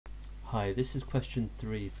Hi, this is question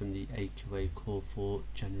 3 from the AQA Core for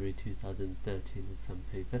January 2013 exam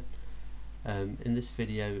paper. In this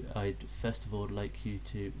video, I'd first of all like you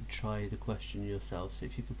to try the question yourself, so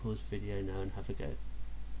if you could pause the video now and have a go.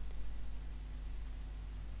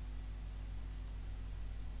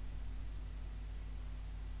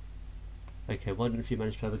 Okay, well done if you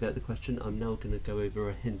managed to have a go at the question. I'm now going to go over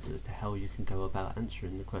a hint as to how you can go about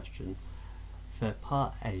answering the question. For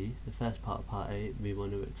part A, the first part of part A, we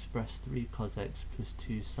want to express 3 cos x plus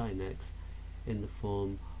 2 sin x in the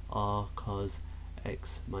form r cos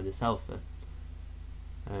x minus alpha.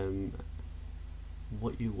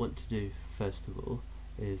 What you want to do first of all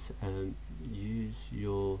is use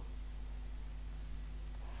your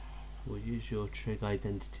trig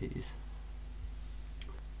identities,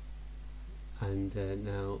 and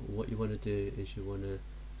now what you want to do is you want to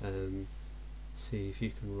see if you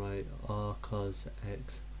can write r cos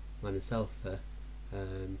x minus alpha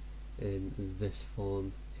in this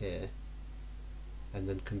form here, and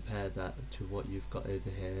then compare that to what you've got over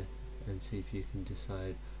here and see if you can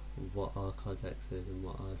decide what r cos x is and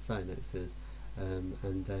what r sin x is,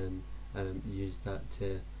 and then use that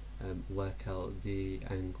to work out the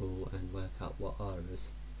angle and work out what r is.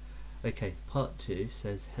 Okay, part 2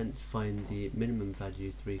 says hence find the minimum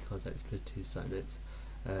value 3 cos x plus 2 sin x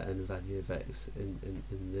and the value of x in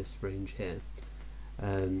this range here.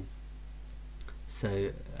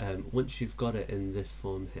 Once you've got it in this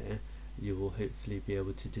form here, you will hopefully be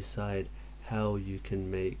able to decide how you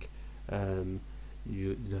can make the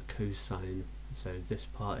cosine, so this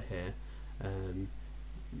part here,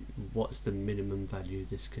 what's the minimum value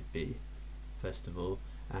this could be first of all,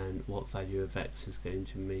 and what value of x is going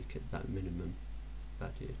to make it that minimum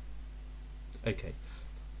value. Okay,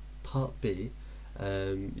 part B,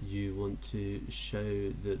 you want to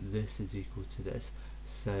show that this is equal to this,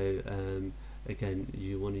 so again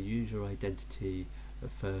you want to use your identity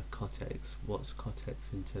for cot x. What's cot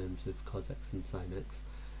x in terms of cos x and sin x,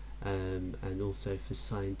 and also for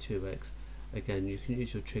sin 2x, again you can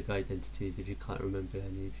use your trig identities if you can't remember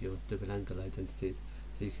any of your double angle identities.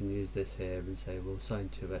 So you can use this here and say, well, sin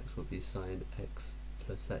 2x will be sin x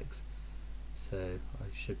plus x. So I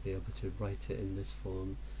should be able to write it in this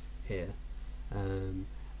form here.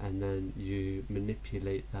 And then you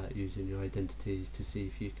manipulate that using your identities to see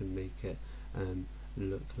if you can make it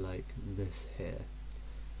look like this here.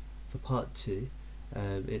 For part 2,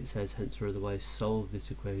 it says hence or otherwise solve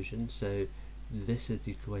this equation. So this is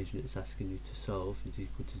the equation it's asking you to solve, is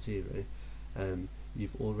equal to 0.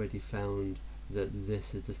 You've already found that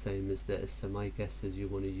this is the same as this, so my guess is you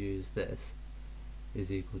want to use this is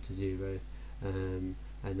equal to 0,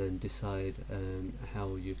 and then decide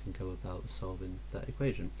how you can go about solving that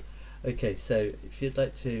equation. Okay, so if you'd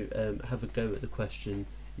like to have a go at the question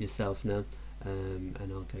yourself now, and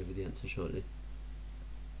I'll go over the answer shortly.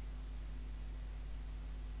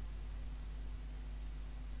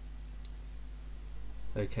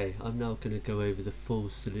 Okay, I'm now going to go over the full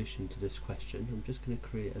solution to this question. I'm just going to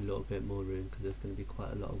create a little bit more room because there's going to be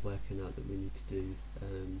quite a lot of working out that we need to do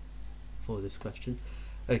for this question.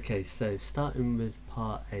 Okay, so starting with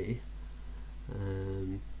part A,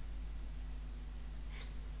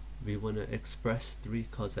 we want to express 3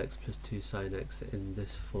 cos x plus 2 sin x in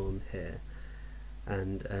this form here,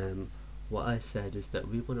 and what I said is that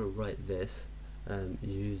we want to write this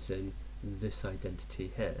using this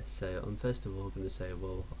identity here. So I'm first of all going to say,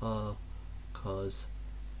 well, r cos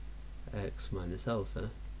x minus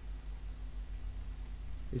alpha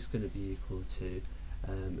is going to be equal to,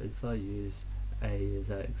 and if I use a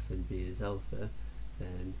as x and b as alpha,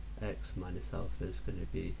 then x minus alpha is going to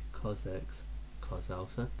be cos x cos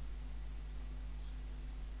alpha.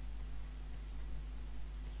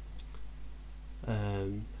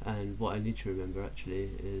 And what I need to remember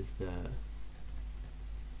actually is that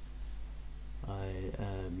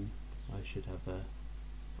I should have a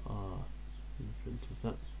r in front of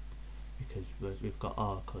that, because we've got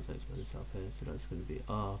r cos x minus alpha here, so that's going to be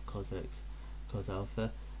r cos x cos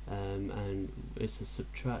alpha, and it's a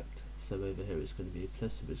subtract, so over here it's going to be a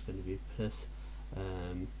plus, so it's going to be plus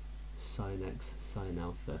sin x sin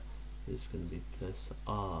alpha is going to be plus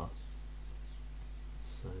r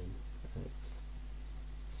sin x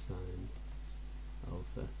sin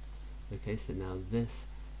alpha. Okay, so now this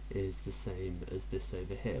is the same as this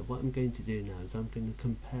over here. What I'm going to do now is I'm going to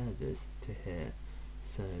compare this to here.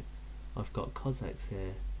 So I've got cos x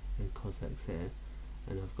here and cos x here,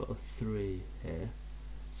 and I've got a 3 here,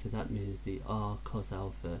 so that means the r cos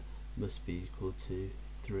alpha must be equal to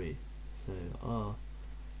 3. So r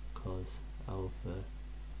cos alpha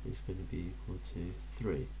is going to be equal to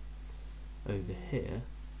 3. Over here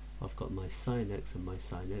I've got my sine x and my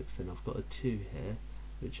sine x, and I've got a 2 here,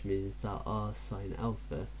 which means that r sine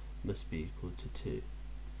alpha must be equal to 2.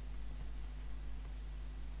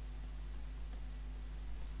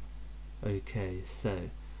 Okay,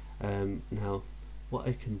 so now what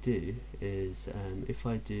I can do is if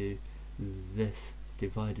I do this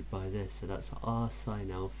divided by this, so that's r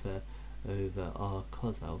sine alpha over r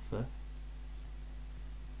cos alpha,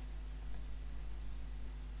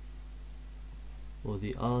 well,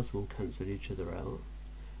 the r's will cancel each other out,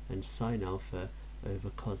 and sine alpha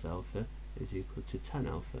over cos alpha is equal to tan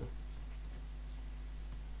alpha,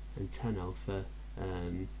 and tan alpha,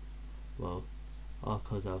 well, r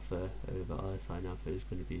cos alpha over r sine alpha is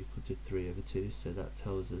going to be equal to 3 over 2, so that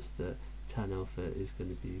tells us that tan alpha is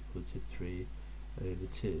going to be equal to 3 over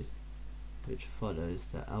 2, which follows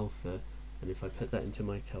that alpha, and if I put that into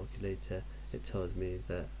my calculator, it tells me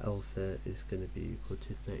that alpha is going to be equal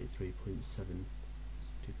to 33.7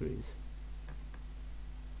 degrees.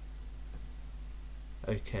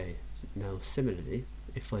 Okay, now similarly,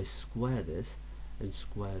 if I square this and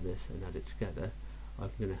add it together,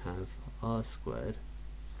 I'm going to have r squared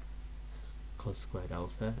cos squared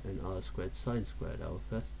alpha and r squared sine squared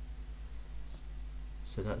alpha.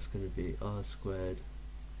 So that's going to be r squared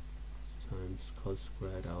times cos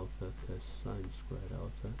squared alpha plus sine squared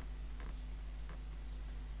alpha,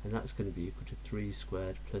 and that's going to be equal to 3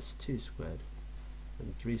 squared plus 2 squared,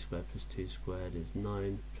 and 3 squared plus 2 squared is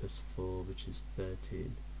 9 plus 4, which is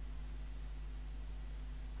 13.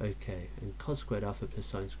 Okay, and cos squared alpha plus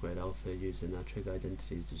sine squared alpha using our trig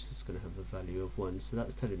identities is just going to have a value of 1, so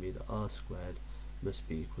that's telling me that r squared must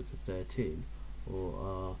be equal to 13, or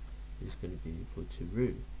r is going to be equal to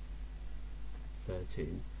root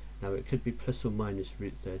 13. Now it could be plus or minus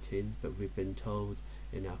root 13, but we've been told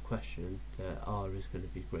in our question that r is going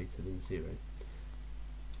to be greater than 0.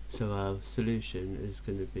 So our solution is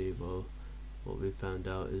going to be, well, what we found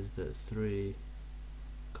out is that 3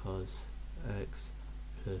 cos x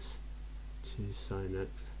plus 2 sine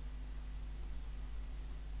x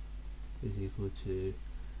is equal to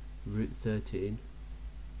root 13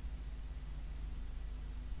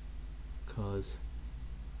 cos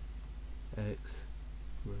x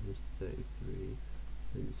minus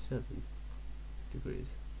 33.7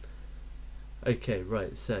 degrees. Okay,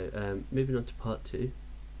 right, so moving on to part 2.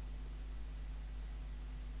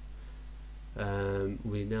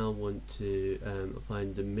 We now want to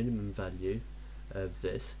find the minimum value of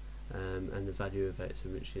this and the value of x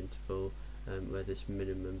in which interval where this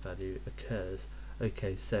minimum value occurs.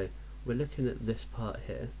 Okay, so we're looking at this part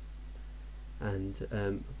here,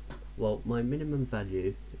 and well, my minimum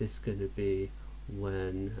value is going to be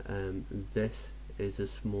when this is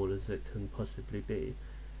as small as it can possibly be,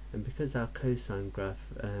 and because our cosine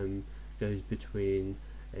graph goes between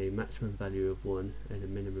a maximum value of 1 and a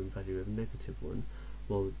minimum value of negative 1,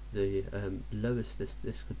 well, the lowest this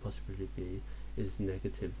could possibly be is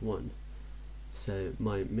negative 1. So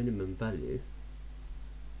my minimum value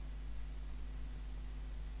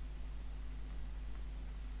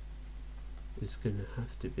is going to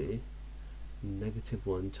have to be negative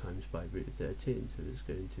 1 times by root 13, so it's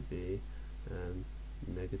going to be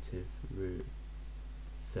negative root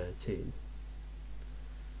 13.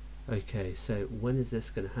 Okay, so when is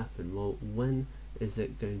this going to happen? Well, when is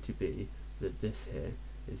it going to be that this here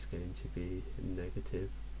is going to be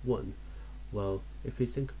negative 1? Well, if we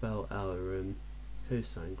think about our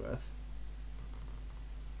cosine graph,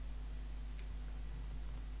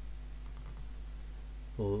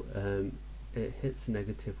 well, it hits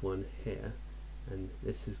negative 1 here, and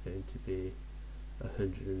this is going to be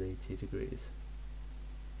 180 degrees.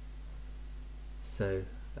 So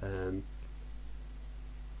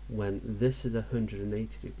when this is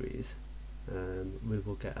 180 degrees, we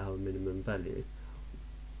will get our minimum value.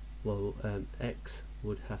 Well, x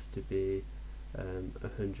would have to be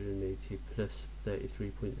 180 plus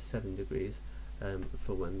 33.7 degrees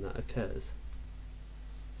for when that occurs.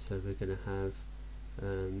 So we're going to have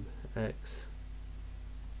x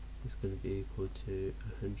is going to be equal to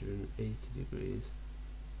 180 degrees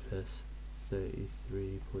plus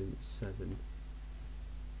 33.7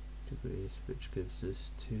 degrees, which gives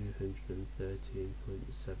us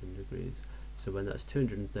 213.7 degrees. So when that's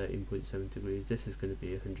 213.7 degrees, this is going to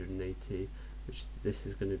be 180, which this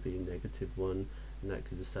is going to be negative 1, and that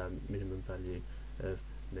gives us our minimum value of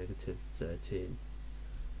negative 13.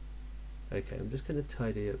 Okay, I'm just going to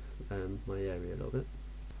tidy up my area a little bit.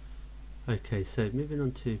 Okay, so moving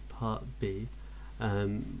on to part B,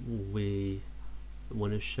 we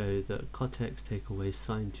want to show that cot x take away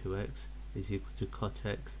sine 2x is equal to cot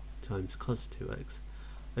x times cos 2x.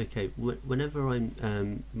 Okay, whenever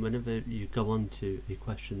you go on to a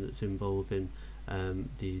question that's involving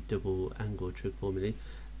the double angle trig formulae,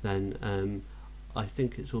 then I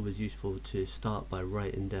think it's always useful to start by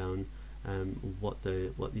writing down what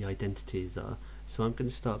the identities are. So I'm going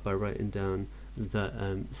to start by writing down that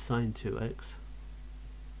sine 2x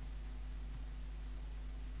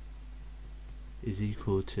is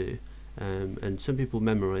equal to, and some people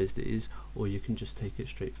memorize these, or you can just take it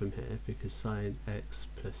straight from here, because sine x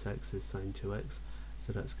plus x is sine 2x,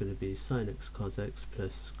 so that's going to be sine x cos x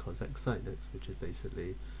plus cos x sine x, which is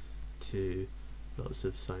basically 2 lots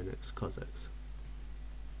of sine x cos x.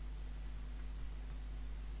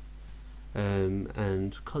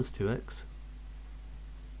 And cos 2x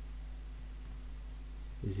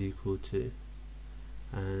is equal to,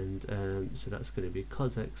 and so that's going to be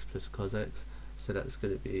cos x plus cos x, so that's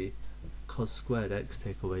going to be cos squared x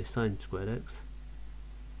take away sine squared x,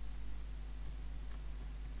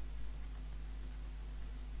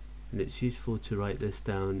 and it's useful to write this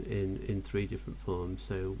down in 3 different forms.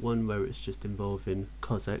 So one where it's just involving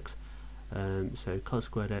cos x, so cos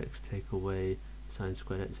squared x take away sine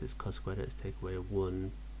squared x is cos squared x take away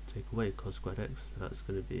 1 take away cos squared x, so that's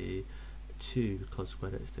going to be 2 cos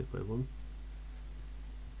squared x take away 1.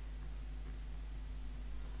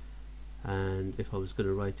 And if I was going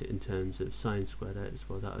to write it in terms of sine squared x,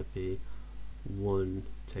 well, that would be 1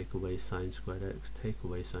 take away sine squared x take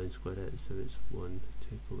away sine squared x, so it's 1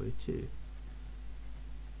 take away 2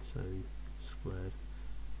 sine squared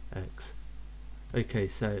x. Okay,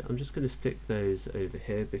 so I'm just going to stick those over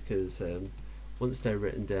here, because once they're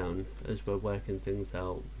written down, as we're working things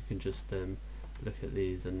out, we can just look at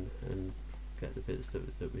these and get the bits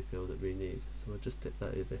that we feel that we need. So I'll just stick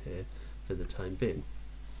that over here for the time being.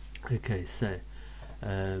 Okay, so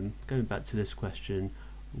going back to this question,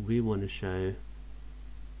 we want to show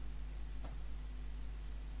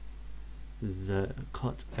that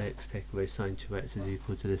cot x take away sine 2x is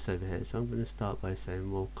equal to this over here. So I'm going to start by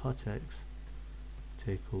saying, well, cot x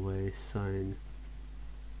take away sine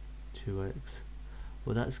 2x,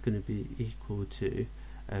 well, that's going to be equal to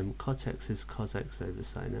cot x is cos x over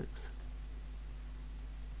sine x,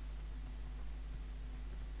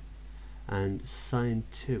 and sine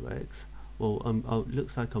 2x, well,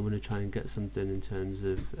 looks like I'm going to try and get something in terms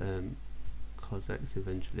of cos x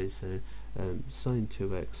eventually, so sine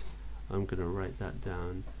 2x, I'm going to write that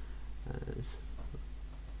down as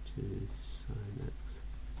 2 sine x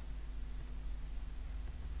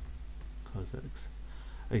cos x.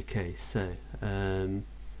 Okay, so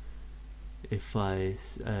if I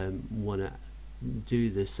want to do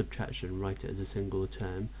this subtraction, write it as a single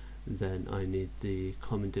term, then I need the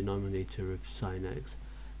common denominator of sine x,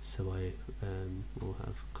 so I will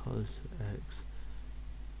have cos x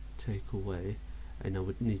take away, and I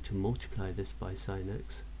would need to multiply this by sine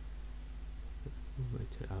x. I'll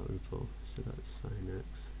write it out in full, so that's sine x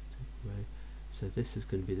take away, so this is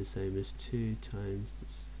going to be the same as 2 times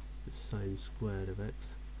the sine squared of x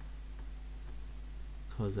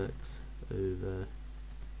cos x over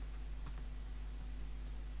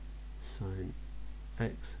sine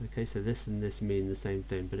x. Okay, so this and this mean the same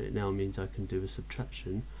thing, but it now means I can do a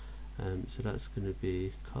subtraction, so that's going to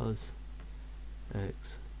be cos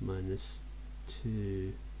x minus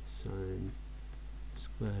 2 sine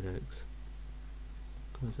squared x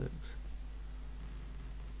cos x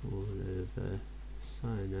all over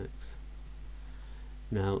sine x.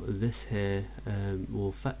 Now this here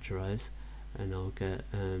will factorise, and I'll get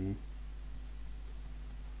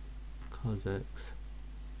cos x,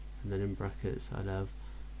 and then in brackets I'll have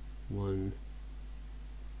 1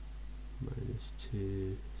 minus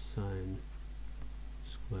 2 sine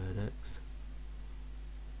squared x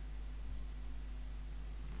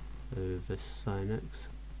over sine x,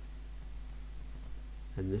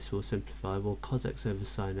 and this will simplify. Well, cos x over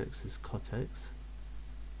sine x is cot x,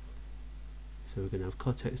 so we're going to have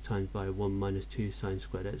cot x times by 1 minus 2 sine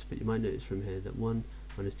squared x, but you might notice from here that 1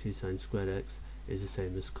 minus 2 sine squared x is the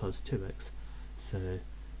same as cos 2x, so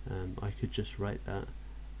I could just write that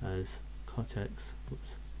as cot x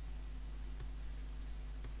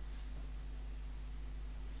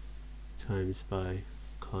times by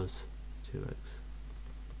cos 2x.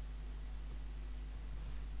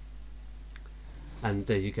 And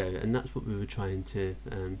there you go, and that's what we were trying to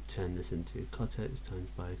turn this into, cot x times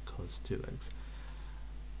by cos 2x.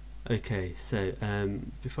 Okay, so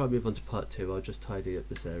before I move on to part 2, I'll just tidy up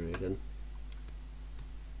this area again.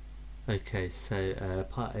 Okay, so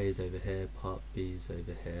part A is over here, part B is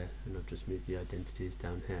over here, and I've just moved the identities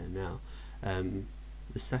down here. Now,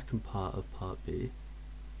 the second part of part B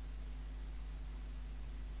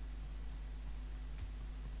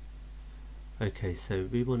Okay, so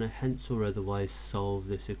we want to hence or otherwise solve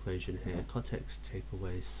this equation here. Cot x take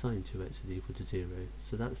away sine 2x is equal to 0.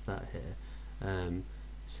 So that's that here.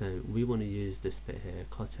 So we want to use this bit here.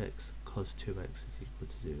 Cot x cos 2x is equal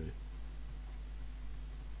to 0.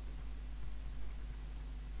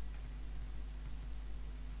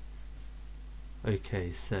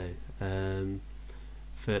 Okay, so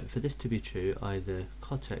for this to be true, either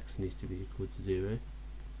cot x needs to be equal to 0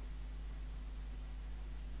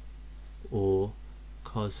 or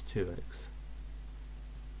cos 2x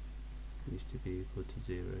needs to be equal to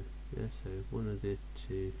 0. Yeah, so one of the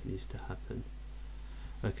two needs to happen.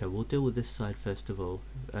 Okay, we'll deal with this side first of all.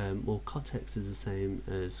 Well, cot x is the same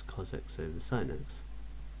as cos x over sin x.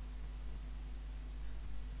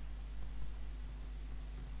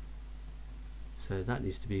 So that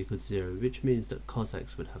needs to be equal to 0, which means that cos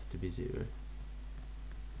x would have to be 0.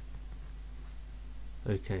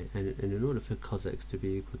 Okay, and in order for cos x to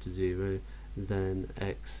be equal to 0, then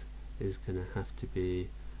x is going to have to be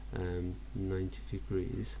 90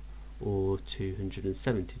 degrees or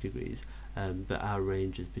 270 degrees, but our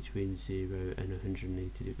range is between 0 and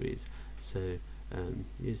 180 degrees. So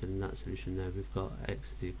using that solution there, we've got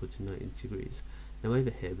x is equal to 90 degrees. Now over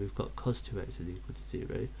here we've got cos 2x is equal to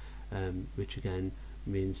 0, which again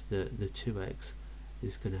means that the 2x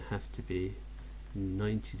is going to have to be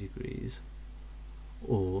 90 degrees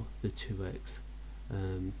or the 2x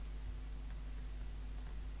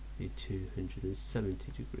be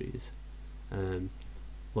 270 degrees.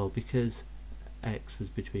 Well, because x was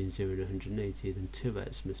between 0 and 180, then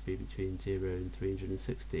 2x must be between 0 and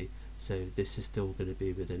 360, so this is still going to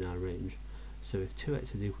be within our range. So if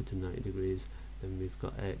 2x is equal to 90 degrees, then we've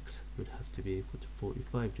got x would have to be equal to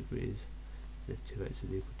 45 degrees. And if 2x is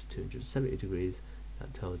equal to 270 degrees,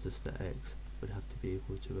 that tells us that x would have to be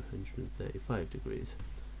equal to 135 degrees.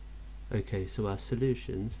 Okay, so our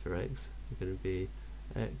solutions for x are going to be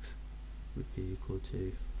x would be equal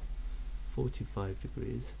to 45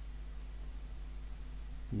 degrees,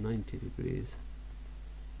 90 degrees,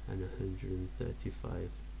 and 135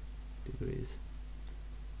 degrees.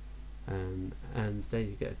 And there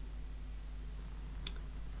you go.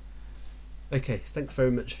 Okay, thanks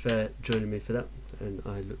very much for joining me for that, and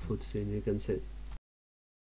I look forward to seeing you again soon.